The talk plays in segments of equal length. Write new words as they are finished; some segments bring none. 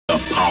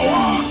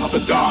the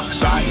dark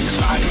side.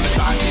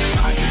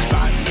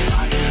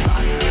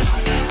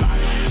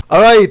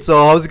 Alright, so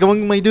how's it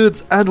going, my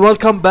dudes, and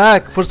welcome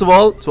back. First of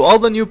all, to all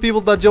the new people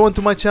that joined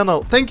to my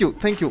channel, thank you,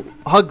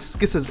 hugs,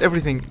 kisses,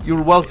 everything.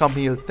 You're welcome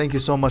here. Thank you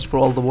so much for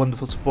all the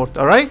wonderful support.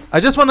 Alright, I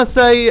just want to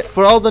say,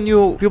 for all the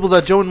new people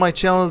that joined my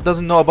channel,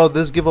 doesn't know about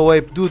this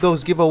giveaway, do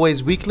those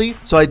giveaways weekly,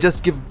 so I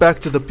just give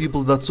back to the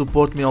people that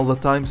support me all the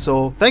time.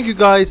 So thank you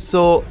guys.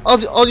 So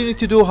all you need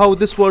to do, how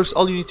this works,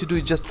 all you need to do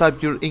is just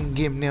type your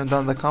in-game name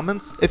down in the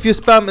comments. If you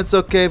spam, it's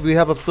okay, we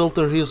have a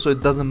filter here, so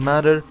it doesn't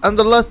matter. And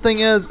the last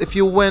thing is, if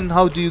you win,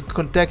 how do you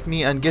contact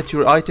me and get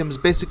your items?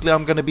 Basically,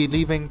 I'm gonna be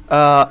leaving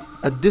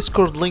a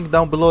Discord link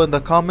down below in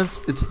the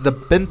comments. It's the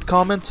pinned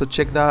comment, so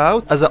check that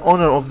out. As an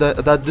owner of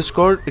that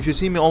Discord, if you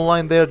see me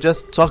online there,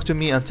 just talk to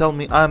me and tell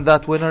me I'm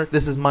that winner,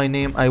 this is my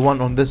name, I won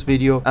on this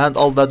video, and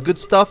all that good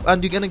stuff,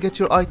 and you're gonna get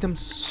your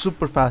items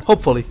super fast,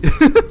 hopefully.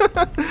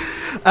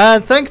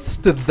 And thanks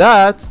to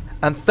that,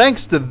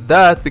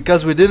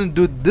 because we didn't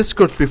do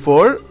Discord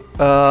before,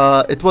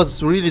 it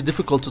was really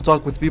difficult to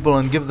talk with people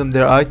and give them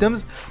their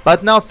items,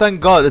 but now thank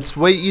God it's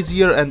way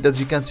easier. And as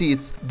you can see,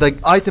 the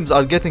items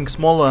are getting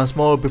smaller and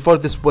smaller. Before,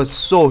 this was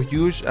so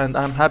huge, and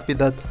I'm happy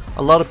that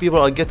a lot of people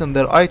are getting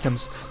their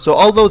items. So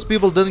all those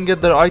people didn't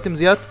get their items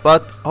yet,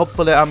 but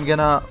hopefully I'm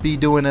gonna be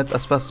doing it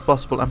as fast as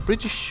possible. I'm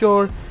pretty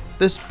sure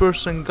this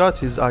person got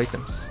his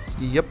items.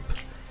 Yep,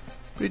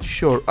 pretty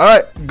sure.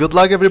 Alright, good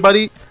luck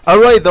everybody.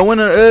 Alright, the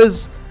winner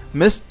is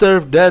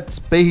Mr. Dead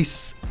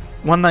Space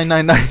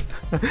 1999.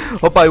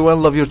 Hope I will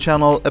love your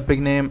channel. Epic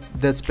name,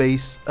 Dead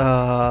Space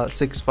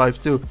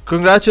 652.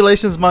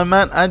 Congratulations, my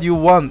man, and you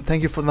won.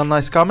 Thank you for the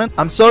nice comment.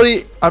 I'm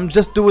sorry, I'm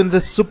just doing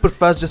this super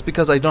fast just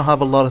because I don't have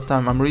a lot of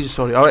time. I'm really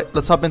sorry. Alright,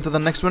 let's hop into the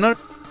next winner.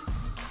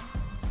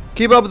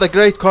 Keep up the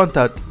great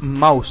content,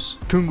 Mouse.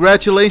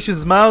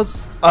 Congratulations,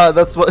 Mouse.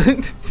 That's what.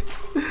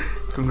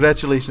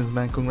 Congratulations,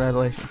 man.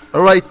 Congratulations.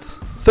 Alright,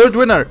 third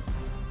winner.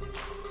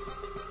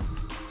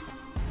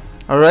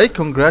 Alright,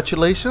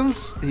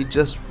 congratulations. He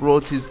just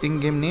wrote his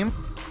in-game name.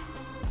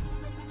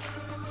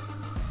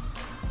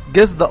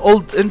 Guess the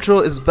old intro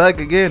is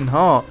back again,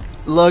 huh?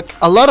 Look,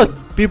 a lot of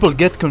people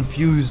get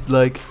confused.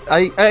 Like,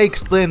 I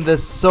explained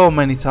this so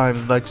many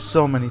times,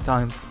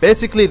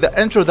 Basically, the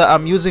intro that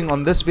I'm using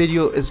on this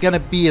video is gonna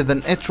be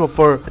the intro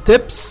for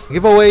tips,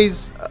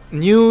 giveaways,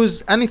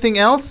 news, anything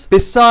else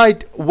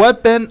beside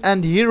weapon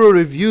and hero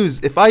reviews.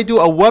 If I do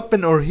a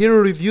weapon or hero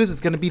reviews,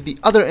 it's gonna be the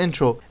other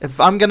intro.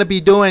 If I'm gonna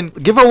be doing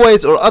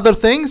giveaways or other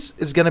things,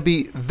 it's gonna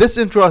be this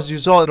intro as you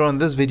saw it on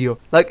this video.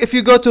 Like, if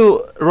you go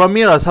to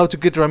Ramirez, how to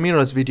get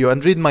Ramirez video,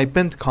 and read my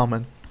pinned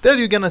comment, there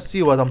you're gonna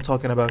see what I'm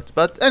talking about.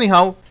 But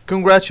anyhow,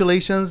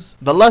 congratulations.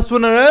 The last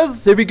winner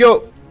is, here we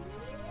go,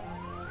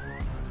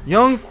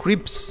 Young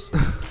Creeps.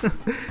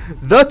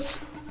 That's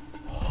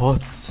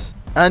hot.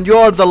 And you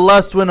are the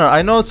last winner.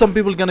 I know some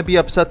people are gonna be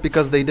upset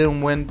because they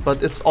didn't win,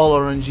 but it's all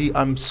RNG.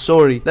 I'm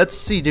sorry. Let's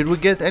see, did we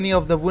get any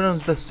of the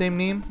winners the same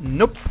name?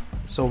 Nope.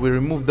 So we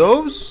remove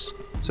those.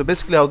 So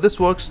basically how this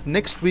works,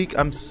 next week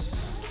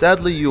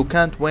sadly you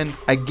can't win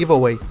a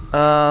giveaway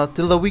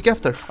till the week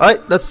after.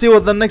 Alright, let's see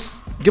what the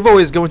next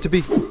giveaway is going to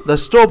be. The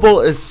straw ball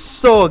is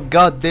so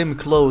goddamn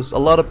close. A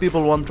lot of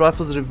people want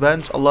Rifles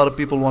Revenge, a lot of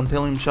people want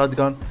Helium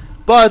Shotgun,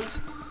 but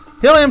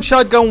Helium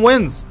Shotgun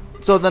wins.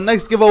 So the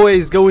next giveaway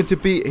is going to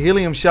be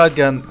Helium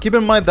Shotgun. Keep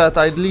in mind that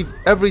I leave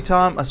every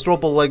time a straw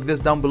ball like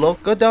this down below.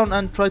 Go down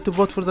and try to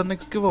vote for the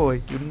next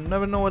giveaway. You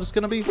never know what it's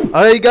gonna be.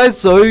 Alright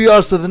guys, so here you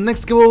are. So the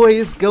next giveaway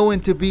is going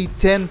to be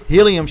 10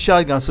 Helium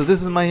Shotgun. So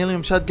this is my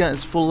Helium Shotgun.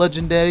 It's full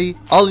legendary.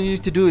 All you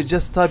need to do is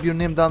just type your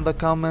name down in the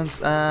comments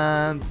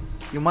and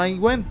you might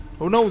win.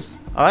 Who knows?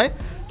 Alright,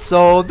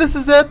 so this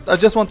is it. I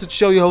just wanted to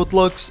show you how it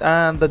looks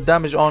and the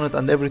damage on it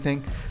and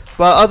everything.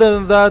 But other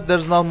than that,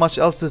 there's not much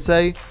else to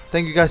say.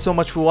 Thank you guys so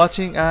much for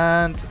watching,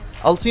 and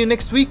I'll see you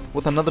next week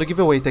with another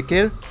giveaway. Take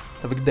care.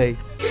 Have a good day.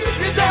 Keep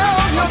me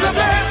down, you're the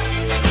best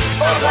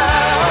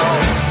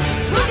around.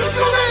 Nothing's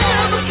gonna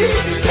ever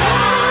keep me